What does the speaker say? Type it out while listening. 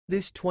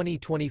This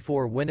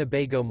 2024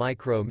 Winnebago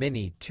Micro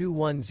Minnie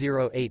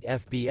 2108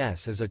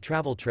 FBS is a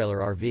travel trailer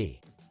RV.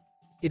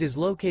 It is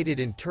located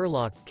in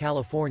Turlock,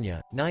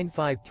 California,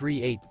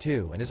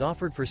 95382 and is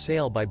offered for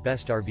sale by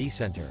Best RV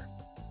Center.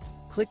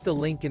 Click the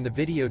link in the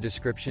video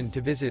description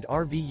to visit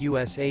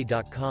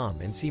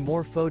RVUSA.com and see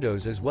more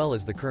photos as well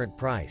as the current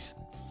price.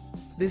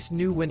 This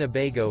new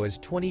Winnebago is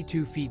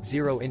 22 feet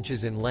 0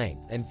 inches in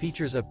length and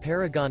features a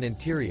Paragon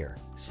interior,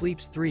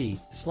 sleeps 3,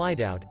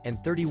 Slideout,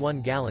 and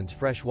 31 gallons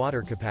fresh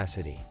water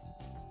capacity.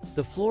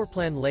 The floor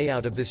plan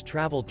layout of this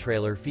travel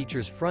trailer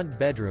features front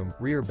bedroom,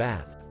 rear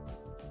bath.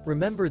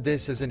 Remember,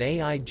 this is an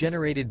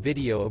AI-generated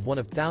video of one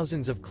of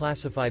thousands of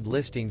classified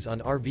listings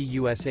on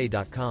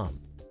RVUSA.com.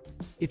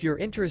 If you're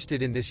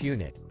interested in this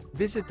unit,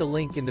 visit the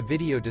link in the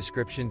video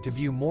description to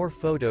view more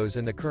photos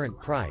and the current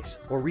price,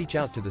 or reach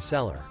out to the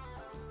seller.